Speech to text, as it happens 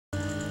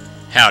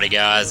Howdy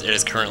guys, it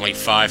is currently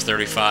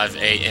 5:35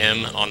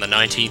 a.m. on the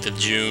 19th of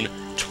June,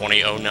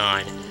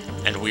 2009,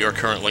 and we are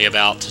currently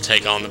about to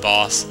take on the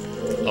boss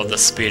of the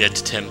Spirit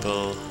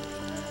Temple.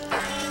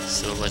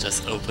 So let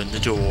us open the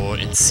door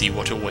and see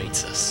what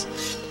awaits us.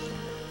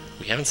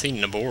 We haven't seen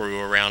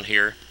Naboru around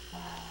here.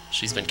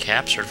 She's been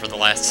captured for the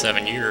last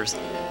 7 years.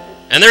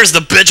 And there's the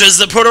bitches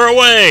that put her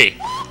away!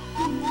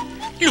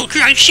 Looks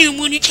like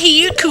someone is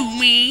here,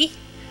 Koume.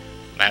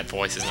 That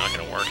voice is not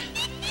gonna work.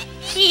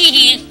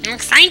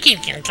 Looks like you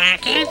can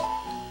talk.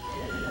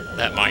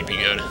 That might be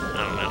good.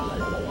 I don't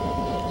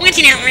know. What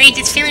an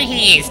outrageous fellow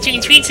he is, to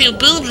intrude so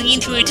boldly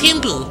into our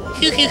temple.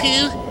 Hoo hoo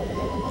hoo.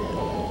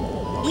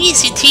 We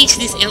should teach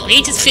this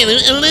outrageous fellow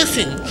a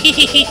lesson.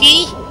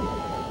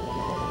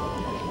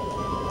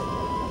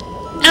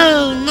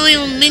 Oh,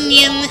 loyal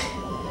minion.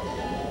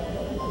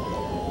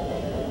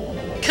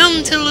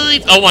 Come to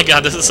life. Oh my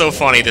god, this is so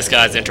funny, this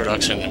guy's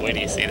introduction. Wait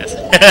till you see this.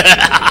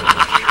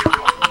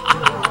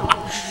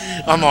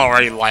 I'm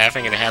already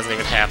laughing and it hasn't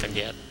even happened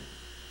yet.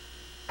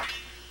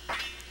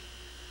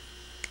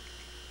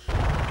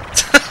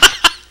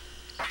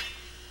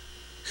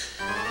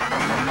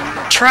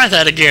 Try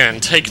that again,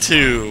 take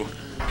 2.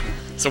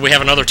 So we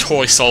have another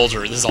toy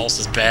soldier. This is almost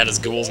as bad as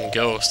ghouls and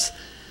ghosts.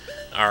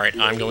 Alright,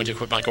 I'm going to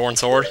equip my Gorn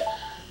sword,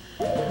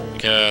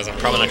 because I'm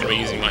probably not going to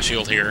be using my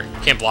shield here.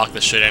 Can't block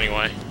this shit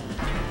anyway.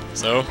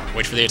 So,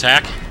 wait for the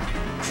attack.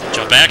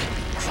 Jump back.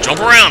 Jump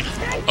around!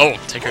 Oh,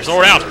 take your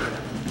sword out!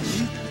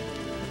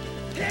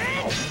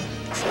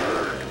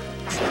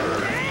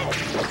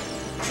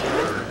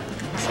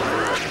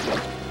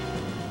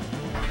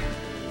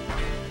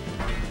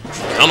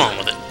 Come on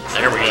with it.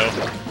 There we go.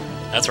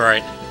 That's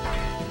right.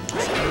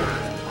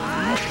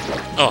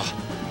 Oh,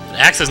 the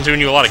axe isn't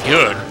doing you a lot of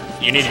good.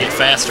 You need to get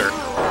faster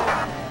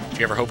if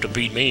you ever hope to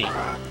beat me.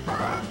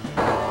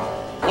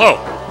 Whoa!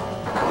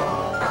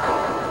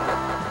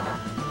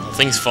 Well,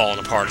 things falling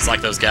apart. It's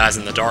like those guys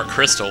in the Dark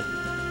Crystal.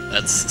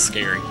 That's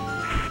scary.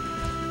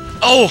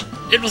 Oh!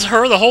 It was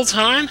her the whole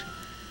time?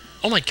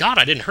 Oh my god,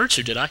 I didn't hurt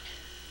you, did I?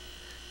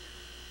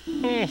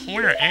 Oh,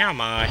 where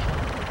am I?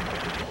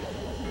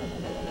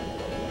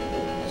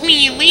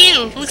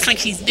 Well, looks like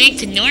she's back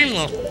to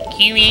normal,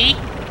 Koume.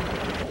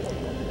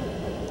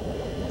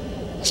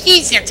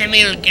 She's such a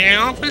little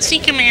girl, but she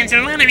commands a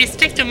lot of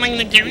respect among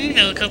the Koume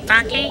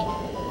Kotake.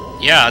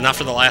 Yeah, not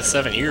for the last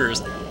 7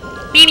 years.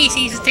 Maybe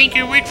she should take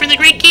her word for the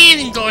Great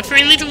Ganondorf for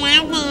a little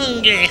while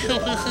longer.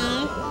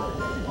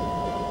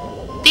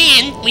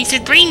 Then, we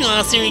should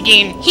brainwash her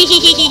again.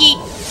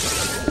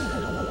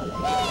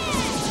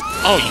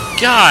 Oh, you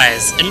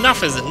guys!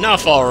 Enough is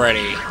enough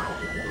already!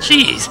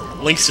 Jeez!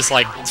 Link's just,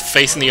 like,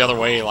 facing the other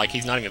way, like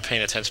he's not even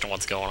paying attention to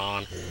what's going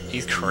on.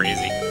 He's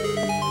crazy.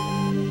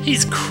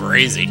 He's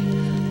crazy.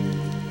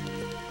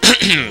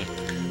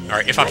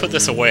 Alright, if I put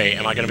this away,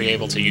 am I going to be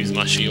able to use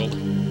my shield?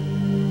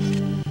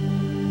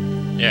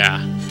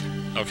 Yeah.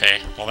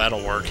 Okay, well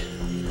that'll work.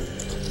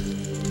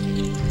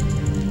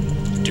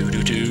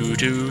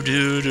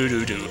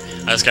 Do-do-do-do-do-do-do-do.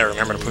 I just gotta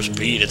remember to push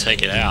B to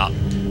take it out.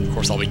 Of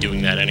course, I'll be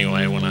doing that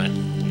anyway when I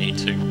need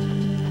to.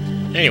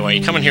 Anyway,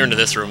 you come in here into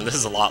this room. This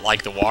is a lot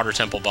like the Water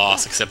Temple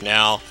boss, except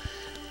now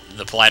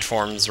the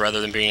platforms, rather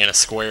than being in a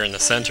square in the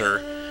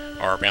center,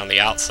 are around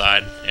the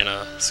outside in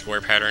a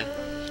square pattern.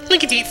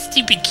 Look at that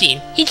stupid kid.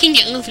 He can't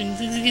get off and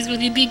this will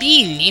be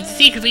in. It's a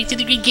sacrifice to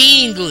the Great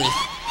Ganondorf.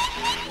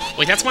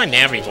 Wait, that's my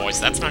Navi voice.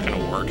 That's not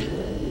gonna work.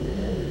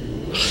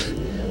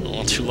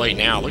 Oh, too late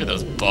now. Look at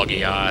those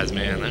buggy eyes,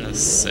 man. That is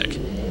sick.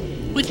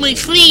 With my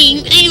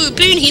flame, I will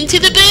burn him to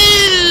the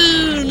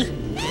bone!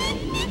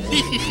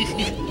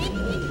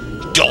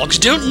 Dogs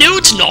don't know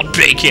it's not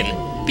bacon,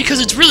 because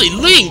it's really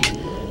Link,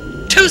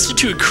 toasted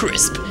to a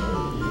crisp.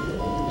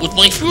 With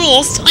my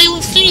frost, I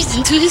will freeze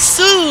into his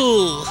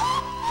soul.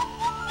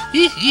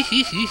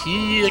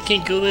 I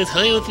can't go that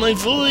high with my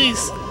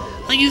voice.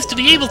 I used to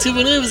be able to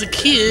when I was a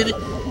kid,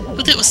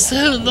 but that was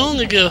so long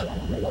ago.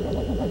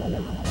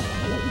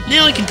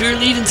 Now I can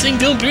barely even sing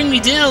 "Don't Bring Me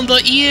Down"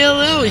 by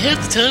ELO, and half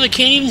the time I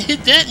can't even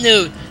hit that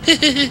note.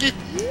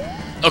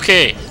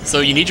 Okay, so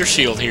you need your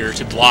shield here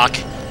to block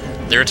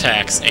their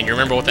attacks, and you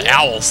remember what the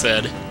owl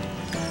said.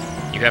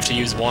 You have to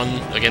use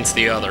one against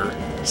the other.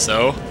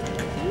 So,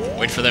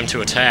 wait for them to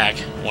attack,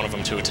 one of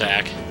them to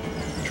attack.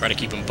 Try to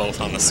keep them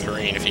both on the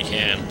screen if you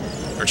can.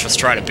 Or just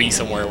try to be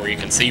somewhere where you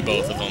can see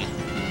both of them.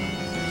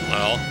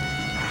 Well,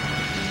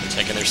 they're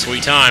taking their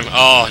sweet time.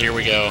 Oh, here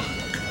we go.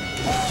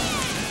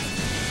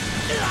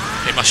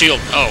 Hit my shield.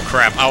 Oh,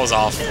 crap, I was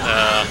off.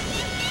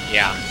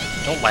 Yeah,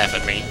 don't laugh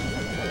at me.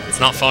 It's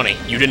not funny.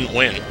 You didn't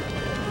win.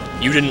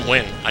 You didn't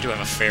win. I do have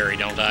a fairy,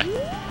 don't I?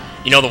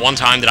 You know the one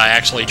time that I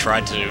actually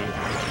tried to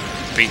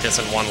beat this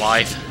in one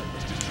life?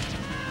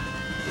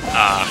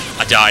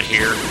 I died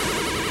here.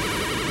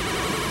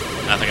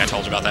 I think I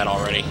told you about that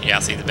already. Yeah,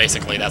 see,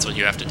 basically that's what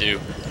you have to do.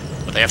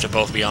 But they have to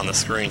both be on the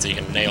screen so you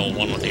can nail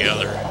one with the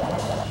other.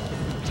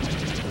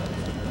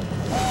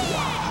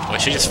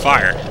 Wait, she just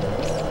fired.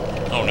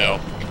 Oh no.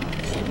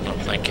 Oh,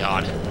 thank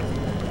God.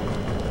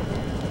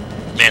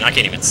 Man, I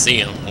can't even see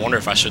him. I wonder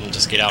if I shouldn't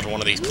just get out to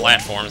one of these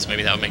platforms.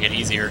 Maybe that would make it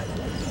easier.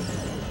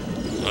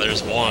 Oh,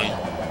 there's one.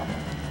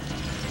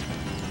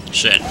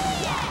 Shit.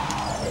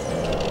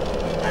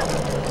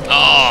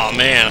 Oh,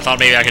 man, I thought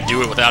maybe I could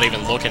do it without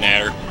even looking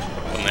at her.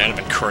 Wouldn't that have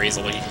been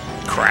crazily,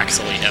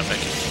 craxily epic?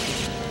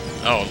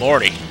 Oh,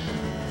 lordy.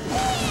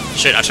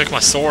 Shit, I took my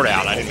sword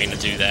out. I didn't mean to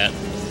do that.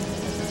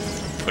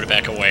 Put it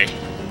back away.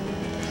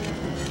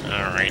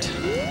 Alright.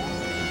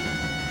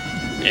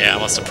 Yeah, I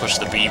must have pushed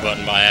the B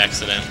button by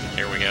accident.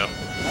 Here we go.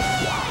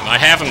 I might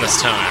have him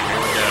this time.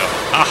 Here we go.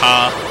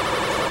 Haha.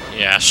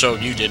 Yeah, I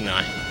showed you, didn't I?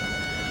 I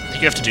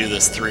think you have to do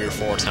this 3 or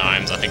 4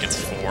 times. I think it's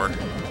 4.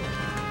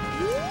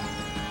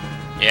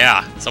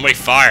 Yeah, somebody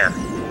fire.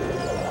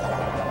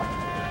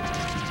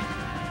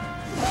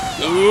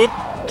 Oop.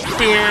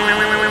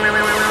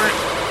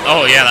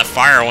 Oh yeah, that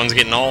fire one's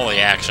getting all the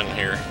action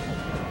here.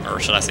 Or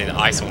should I say the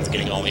ice one's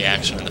getting all the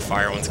action and the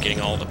fire one's getting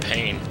all the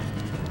pain.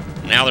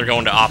 Now they're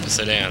going to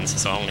opposite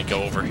ends, so I'm going to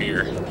go over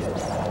here.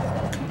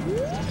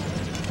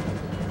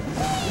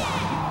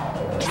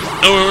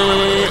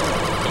 Oh,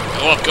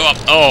 go up, go up.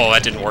 Oh,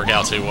 that didn't work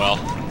out too well.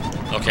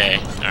 Okay,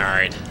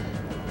 alright.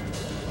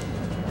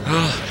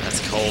 That's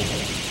cold.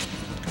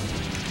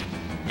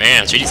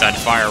 Man, she decided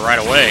to fire right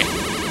away.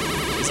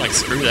 She's like,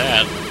 screw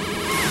that.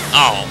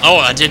 Oh,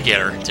 I did get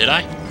her. Did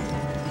I?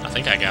 I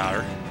think I got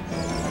her.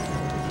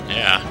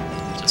 Yeah,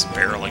 just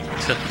barely.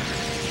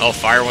 Oh,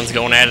 fire one's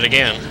going at it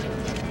again.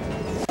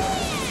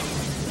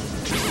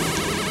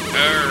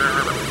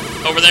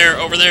 Over there,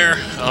 over there.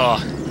 Oh,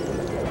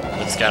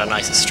 he's got a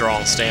nice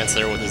strong stance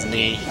there with his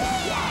knee.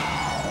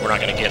 We're not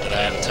going to get to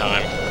that in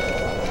time.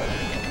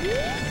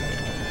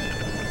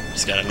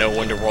 Just got to know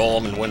when to roll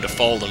them and when to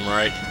fold them,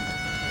 right?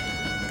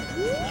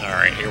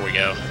 Alright, here we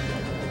go.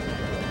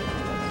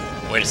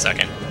 Wait a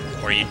second.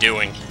 What are you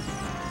doing?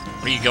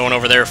 What are you going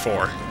over there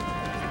for?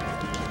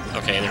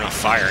 Okay, they're not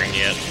firing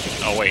yet.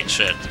 Oh, wait,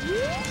 shit.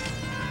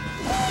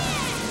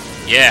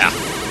 Yeah.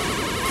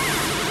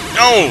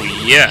 Oh,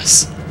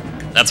 yes!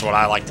 That's what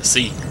I like to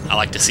see. I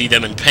like to see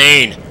them in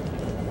pain.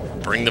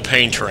 Bring the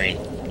pain train.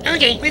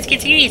 Okay, let's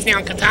get serious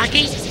now,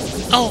 Kotake.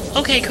 Oh,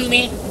 okay,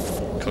 Koume.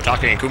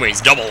 Kotake and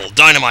Koume's double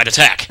dynamite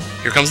attack.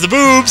 Here comes the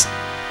boobs!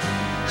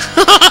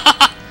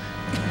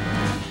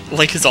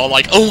 Link is all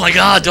like, oh my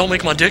god, don't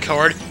make my dick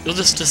hard. You'll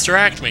just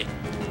distract me.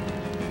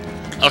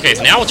 Okay,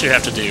 so now what you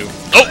have to do...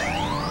 Oh!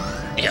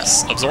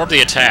 Yes, absorb the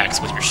attacks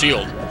with your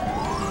shield.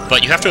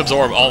 But you have to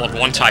absorb all of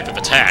one type of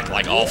attack,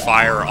 like all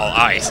fire or all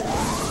ice.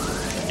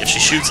 If she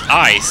shoots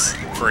ice,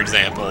 for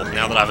example,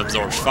 now that I've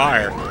absorbed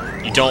fire,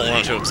 you don't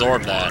want to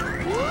absorb that.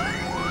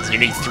 So you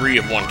need 3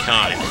 of one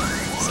kind.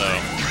 So,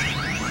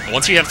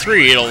 once you have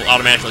 3, it'll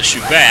automatically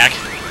shoot back.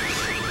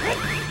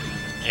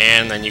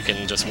 And then you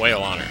can just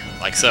wail on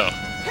her, like so.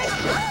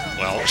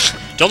 Well,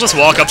 don't just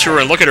walk up to her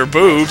and look at her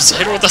boobs.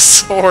 Hit her with a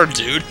sword,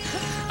 dude.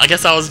 I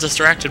guess I was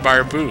distracted by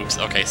her boobs.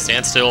 Okay,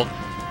 stand still.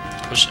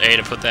 Push A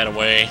to put that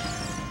away.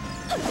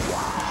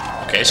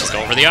 Okay, she's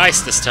going for the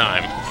ice this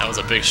time. That was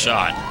a big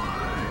shot.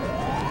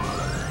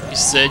 You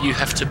said you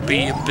have to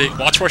be a big...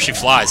 Watch where she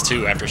flies,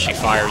 too, after she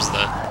fires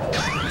the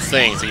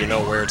thing, so you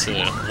know where to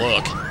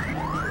look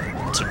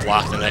to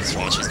block the next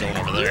one. She's going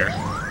over there.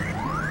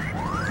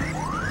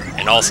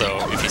 And also,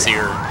 if you see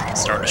her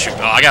start to shoot...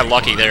 Oh, I got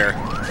lucky there.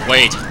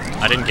 Wait,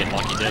 I didn't get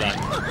lucky, did I?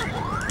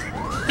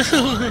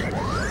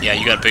 Yeah,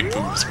 you got big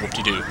boobs.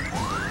 Whoop-de-doo.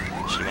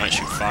 She might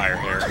shoot fire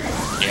here.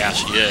 Yeah,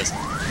 she is.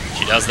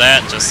 She does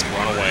that, just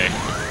run away.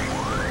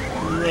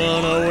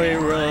 Run away,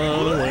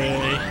 run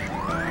away.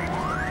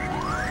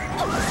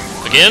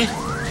 Again?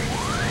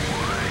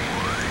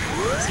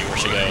 Let's see where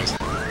she goes.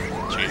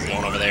 She's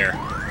going over there.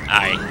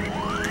 Aye.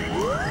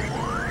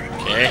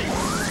 Okay.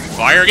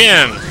 Fire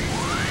again!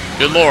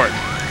 Good lord.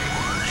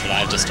 Should I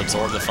have just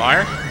absorbed the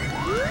fire?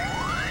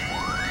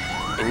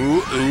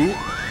 Ooh, ooh.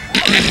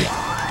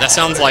 That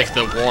sounds like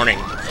the warning.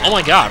 Oh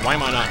my god, why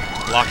am I not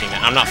blocking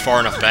that? I'm not far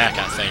enough back,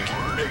 I think.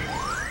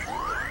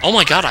 Oh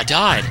my god, I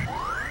died.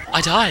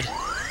 I died.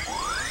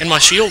 And my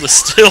shield is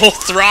still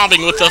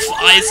throbbing with the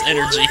ice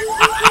energy.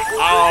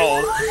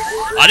 Oh,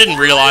 I didn't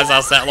realize I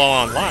was that low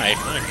on life.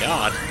 My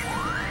god.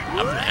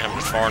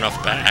 I'm far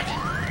enough back.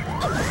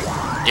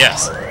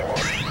 Yes.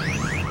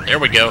 There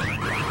we go.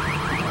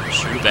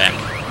 Shoot back.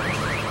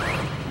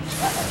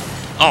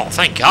 Oh,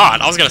 thank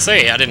god. I was gonna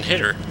say, I didn't hit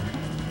her.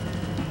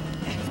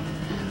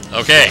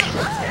 Okay.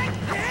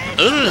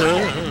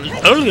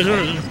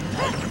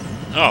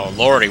 Oh,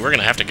 lordy, we're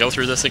gonna have to go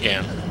through this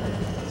again.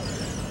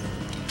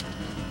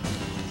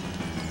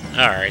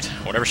 Alright,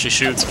 whatever she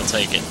shoots, we'll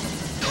take it.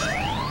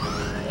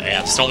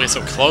 Yeah, just don't get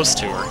so close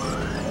to her.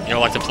 You know,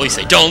 like the police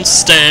say, don't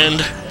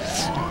stand!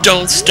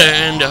 Don't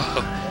stand!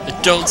 Oh,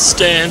 don't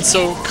stand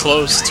so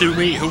close to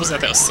me! Who was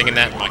that was singing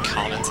that in my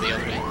comments the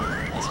other day?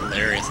 That was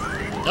hilarious.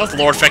 That was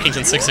Lord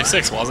Feckington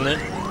 666, wasn't it?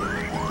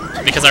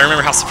 Because I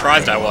remember how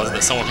surprised I was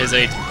that someone his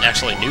age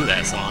actually knew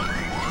that song.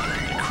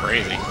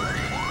 Crazy.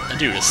 That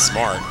dude is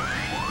smart.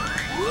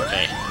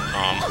 Okay,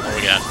 what do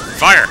we got?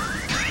 Fire!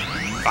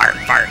 Fire,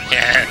 fire!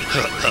 Yeah!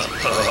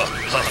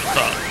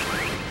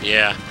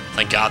 Yeah,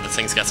 thank god the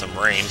thing's got some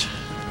range.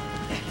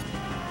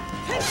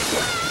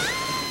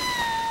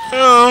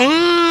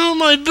 Oh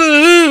my My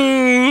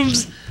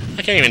boobs!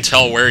 I can't even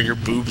tell where your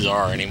boobs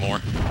are anymore.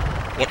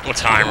 What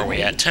time are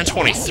we at?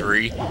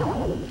 10:23?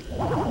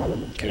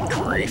 Good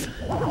grief.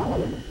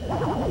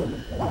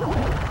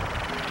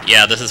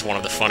 Yeah, this is one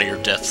of the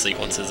funnier death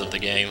sequences of the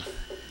game.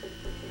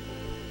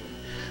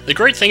 The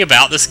great thing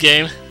about this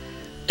game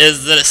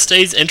is that it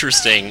stays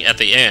interesting at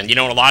the end. You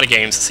know, in a lot of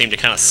games it seem to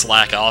kind of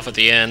slack off at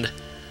the end,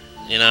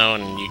 you know,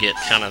 and you get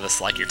kind of this,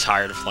 like, you're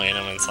tired of playing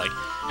them, and it's like,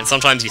 and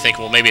sometimes you think,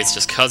 well, maybe it's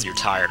just because you're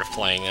tired of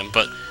playing them,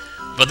 but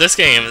this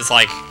game is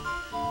like,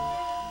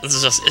 this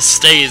is just, it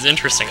stays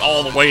interesting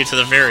all the way to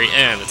the very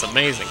end. It's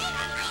amazing.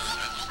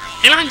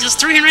 And I'm just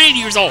 380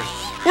 years old.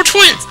 We're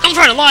twins. I'm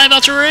trying to lie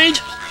about your age.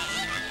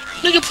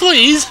 Nigga,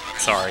 please.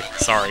 Sorry.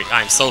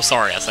 I'm so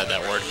sorry I said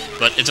that word,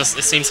 but it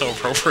seems so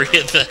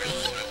appropriate that...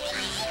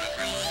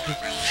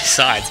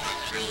 Besides,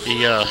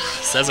 he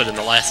says it in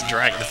The Last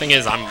Dragon. The thing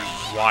is, I'm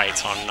white,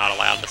 so I'm not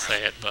allowed to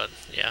say it, but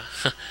yeah.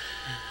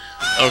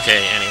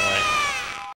 Okay, anyway.